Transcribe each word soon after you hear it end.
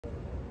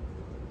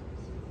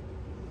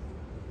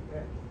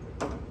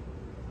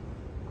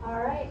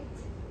Alright,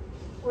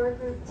 we're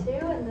group 2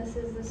 and this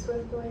is the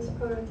SwiftVoice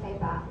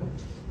prototype app.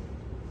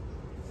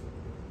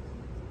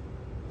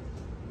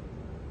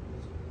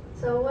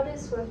 So what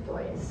is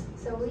SwiftVoice?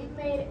 So we've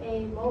made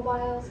a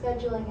mobile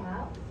scheduling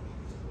app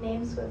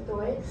named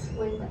SwiftVoice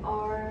with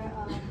our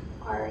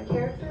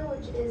character,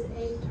 which is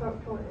a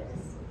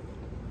tortoise.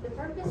 The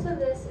purpose of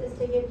this is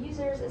to give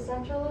users a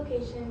central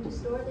location to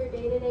store their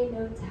day-to-day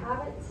notes,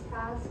 habits,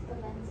 tasks,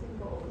 events,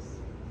 and goals.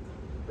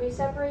 We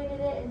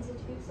separated it into 2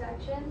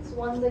 sections.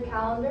 One's a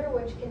calendar,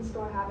 which can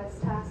store habits,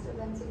 tasks,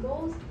 events, and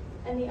goals,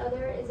 and the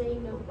other is a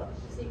notebook,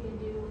 so you can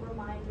do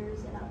reminders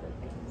and other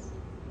things.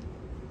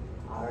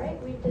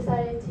 Alright, we've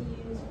decided to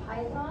use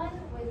Python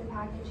with the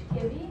package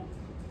Kivy.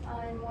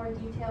 In more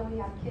detail, we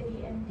have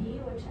Kivy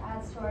MD, which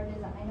adds to our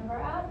design of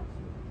our app.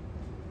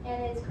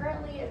 And it's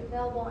currently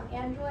available on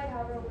Android,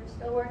 however, we're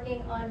still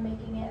working on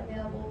making it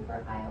available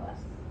for iOS.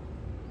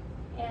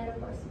 And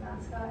of course, the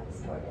mascot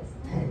is Tortoise.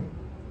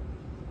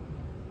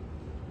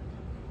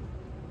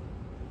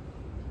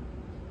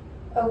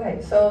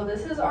 Okay, so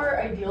this is our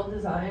ideal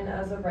design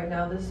as of right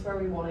now. This is where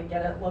we want to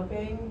get it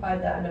looking by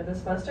the end of the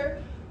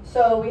semester.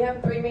 So we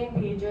have 3 main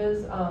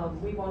pages.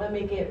 We want to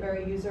make it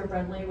very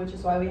user-friendly, which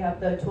is why we have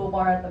the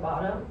toolbar at the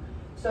bottom.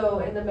 So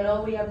in the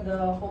middle, we have the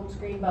home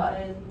screen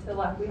button. To the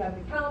left, we have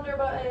the calendar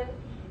button.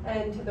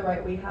 And to the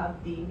right, we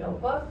have the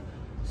notebook.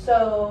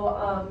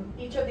 So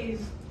each of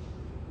these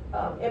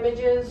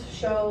images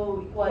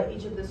show what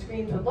each of the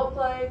screens would look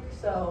like.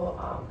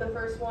 So the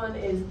first one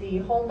is the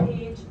home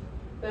page.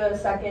 The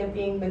second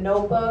being the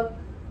notebook,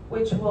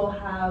 which will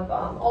have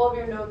all of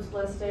your notes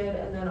listed,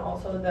 and then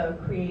also the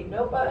create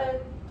note button.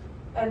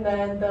 And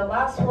then the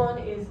last one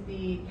is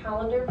the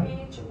calendar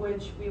page,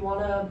 which we want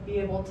to be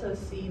able to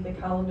see the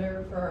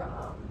calendar for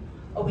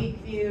a week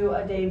view,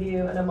 a day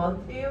view, and a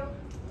month view.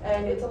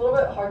 And it's a little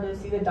bit hard to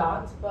see the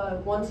dots,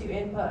 but once you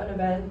input an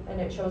event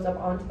and it shows up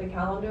onto the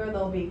calendar,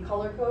 they'll be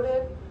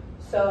color-coded.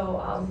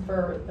 So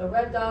for the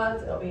red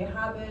dots, it'll be a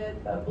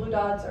habit, the blue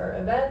dots are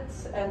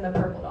events, and the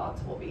purple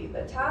dots will be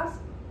the task.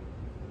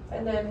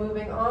 And then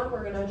moving on,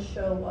 we're going to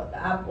show what the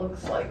app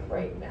looks like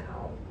right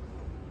now.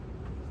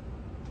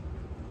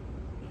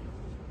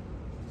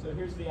 So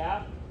here's the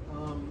app.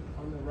 On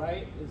the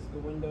right is the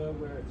window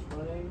where it's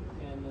running,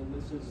 and then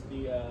this is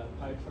the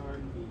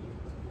PyCharm,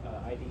 the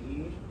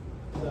IDE.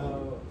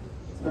 So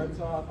it starts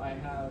off, I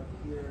have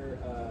here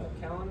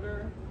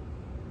calendar,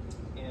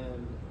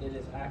 and it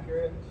is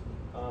accurate.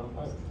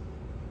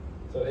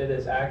 So it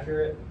is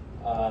accurate.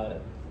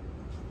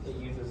 It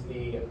uses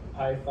the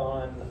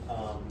Python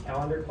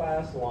calendar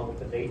class along with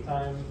the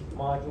datetime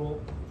module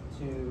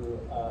to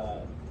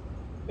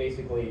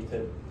basically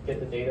to get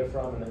the data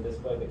from and then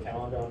display the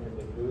calendar onto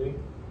the GUI.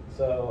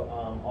 So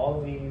all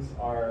of these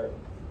are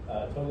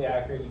totally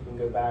accurate. You can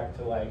go back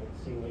to like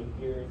see leap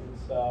years and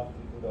stuff.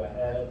 You can go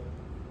ahead.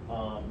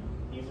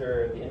 These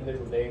are the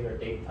individual days are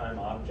datetime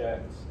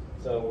objects.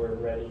 So we're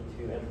ready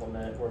to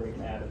implement where we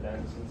can add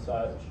events and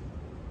such.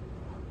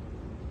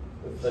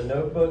 With the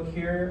notebook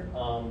here,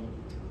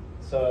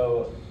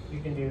 so you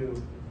can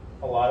do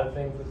a lot of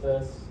things with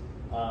this.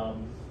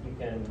 You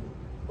can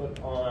put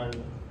on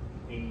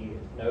the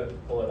note,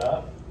 pull it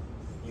up.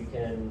 You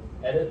can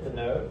edit the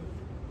note.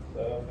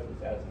 So if I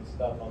just add some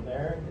stuff on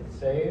there, hit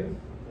save,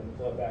 and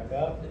pull it back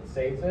up. It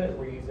saves it.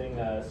 We're using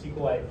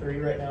SQLite 3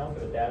 right now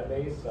for the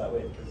database, so that way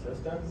it's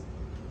persistent.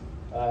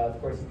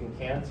 Of course, you can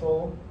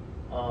cancel.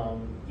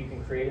 You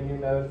can create a new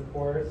note, of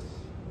course. You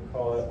can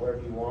call it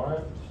wherever you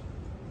want.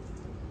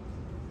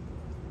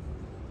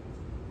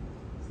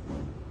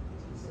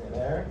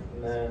 There,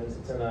 and then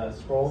it's in a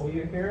scroll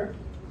view here,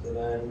 so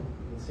then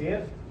you can see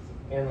it.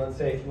 And let's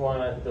say if you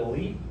want to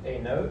delete a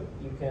note,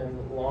 you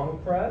can long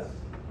press,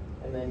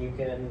 and then you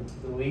can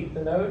delete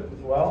the note as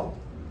well.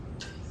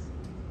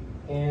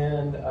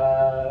 And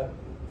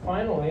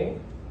finally,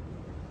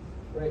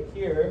 right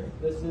here,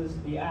 this is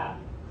the app.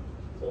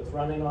 So it's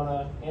running on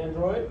an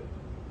Android.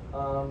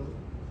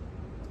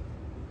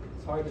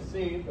 It's hard to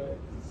see, but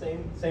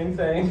same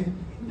thing.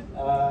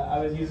 I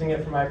was using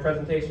it for my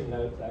presentation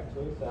notes,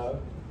 actually, so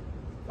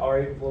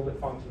already a little bit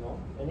functional.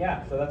 And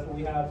yeah, so that's what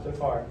we have so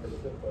far for the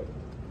SwiftVoice.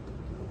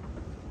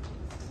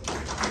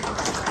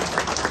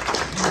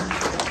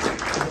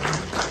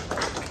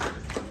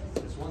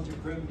 Just want to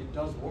prove it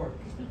does work.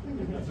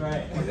 That's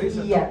right. There's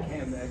a Yes.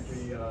 can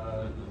actually,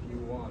 if you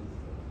want,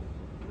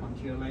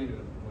 until later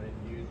when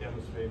you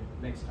demonstrate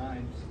next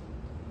time.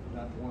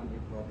 That one you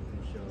probably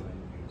can show and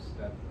use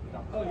that.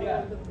 Oh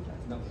yeah.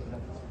 No,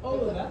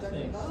 Oh, that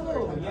thing.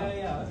 Oh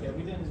yeah. Okay,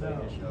 we didn't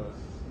know.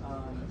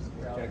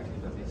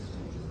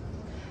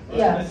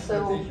 Yeah,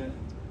 so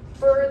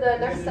for the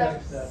next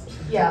steps,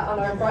 yeah, on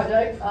our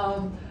project,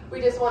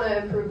 we just want to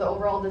improve the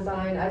overall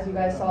design. As you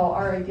guys saw,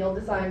 our ideal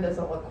design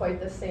doesn't look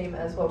quite the same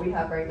as what we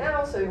have right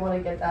now, so we want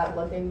to get that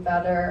looking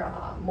better,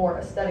 more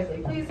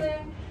aesthetically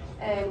pleasing.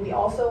 And we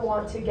also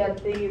want to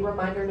get the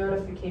reminder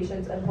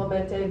notifications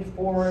implemented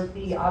for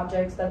the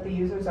objects that the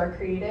users are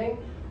creating.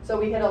 So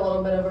we hit a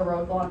little bit of a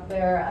roadblock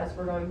there, as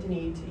we're going to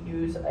need to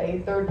use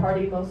a third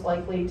party most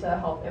likely to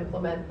help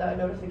implement the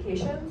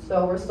notification.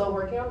 So we're still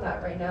working on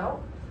that right now.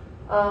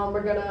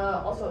 We're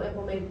gonna also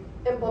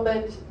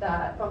implement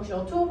that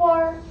functional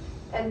toolbar,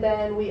 and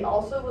then we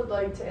also would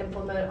like to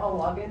implement a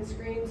login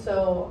screen.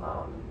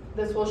 So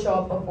this will show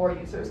up before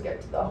users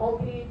get to the home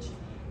page,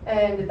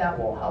 and that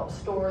will help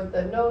store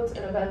the notes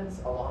and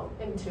events along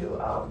into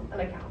an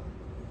account.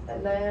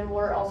 And then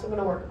we're also going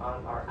to work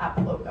on our app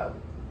logo,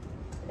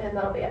 and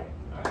that'll be it.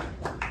 All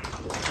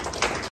right.